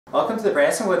Welcome to the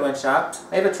Brass and Woodwind shop.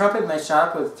 I have a trumpet in my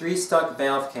shop with 3 stuck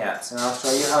valve caps, and I'll show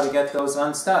you how to get those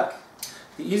unstuck.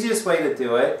 The easiest way to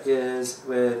do it is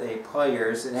with a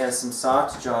pliers. It has some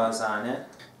soft jaws on it.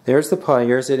 There's the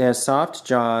pliers. It has soft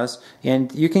jaws,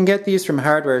 and you can get these from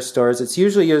hardware stores. It's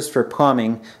usually used for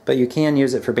plumbing, but you can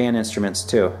use it for band instruments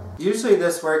too. Usually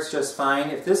this works just fine.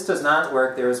 If this does not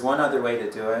work, there is one other way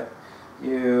to do it.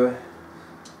 You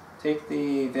take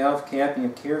the valve cap and you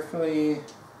carefully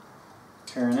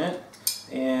turn it,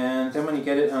 and then when you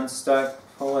get it unstuck,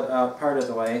 pull it out part of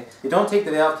the way. You don't take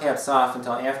the valve caps off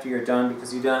until after you're done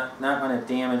because you do not want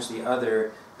to damage the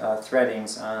other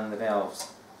threadings on the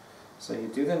valves. So you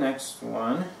do the next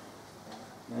one,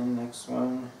 and next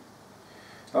one.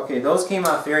 Okay, those came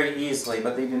off very easily,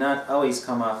 but they do not always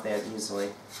come off that easily.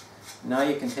 Now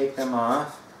you can take them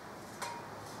off.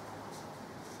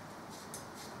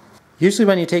 Usually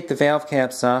when you take the valve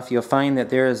caps off, you'll find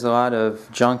that there is a lot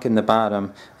of junk in the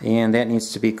bottom, and that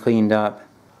needs to be cleaned up.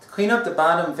 To clean up the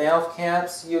bottom valve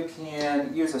caps, you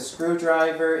can use a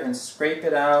screwdriver and scrape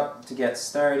it out to get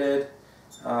started.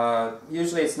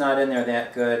 Usually it's not in there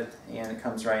that good, and it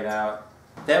comes right out.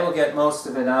 That will get most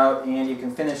of it out, and you can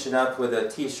finish it up with a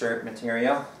t-shirt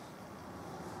material.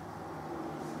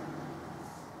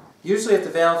 Usually if the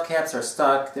valve caps are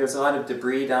stuck, there's a lot of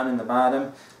debris down in the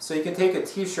bottom, so you can take a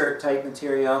t-shirt type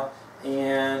material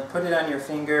and put it on your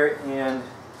finger and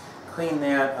clean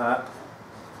that up.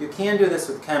 You can do this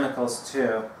with chemicals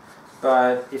too,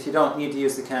 but if you don't need to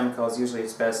use the chemicals, usually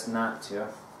it's best not to.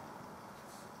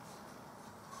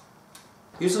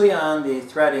 Usually on the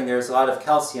threading there's a lot of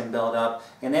calcium buildup,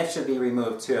 and that should be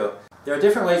removed too. There are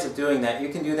different ways of doing that. You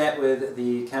can do that with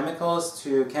the chemicals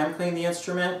to chem clean the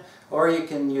instrument, or you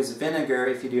can use vinegar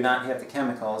if you do not have the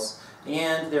chemicals.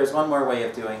 And there's one more way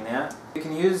of doing that. You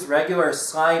can use regular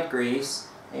slide grease,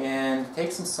 and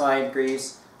take some slide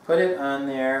grease, put it on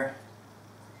there,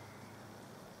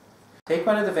 take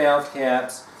one of the valve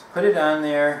caps, put it on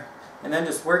there, and then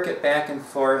just work it back and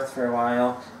forth for a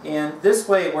while. And this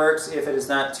way works if it is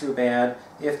not too bad.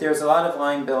 If there's a lot of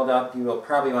line buildup, you will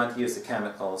probably want to use the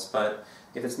chemicals, but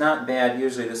if it's not bad,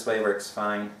 usually this way works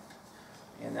fine.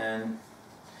 And then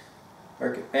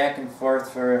work it back and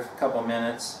forth for a couple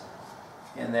minutes,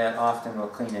 and that often will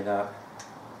clean it up.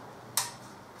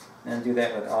 And do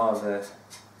that with all of the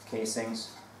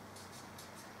casings.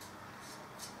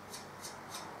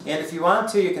 And if you want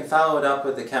to, you can follow it up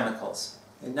with the chemicals.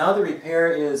 And now the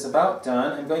repair is about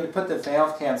done. I'm going to put the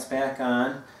valve caps back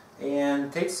on,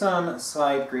 and take some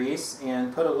slide grease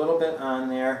and put a little bit on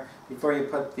there before you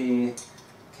put the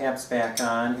caps back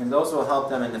on, and those will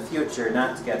help them in the future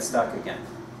not to get stuck again.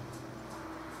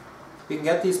 You can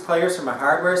get these pliers from a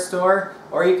hardware store,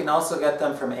 or you can also get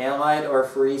them from Allied or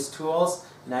Farice Tools,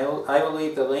 and I will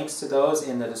leave the links to those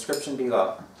in the description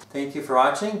below. Thank you for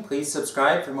watching. Please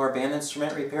subscribe for more band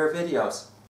instrument repair videos.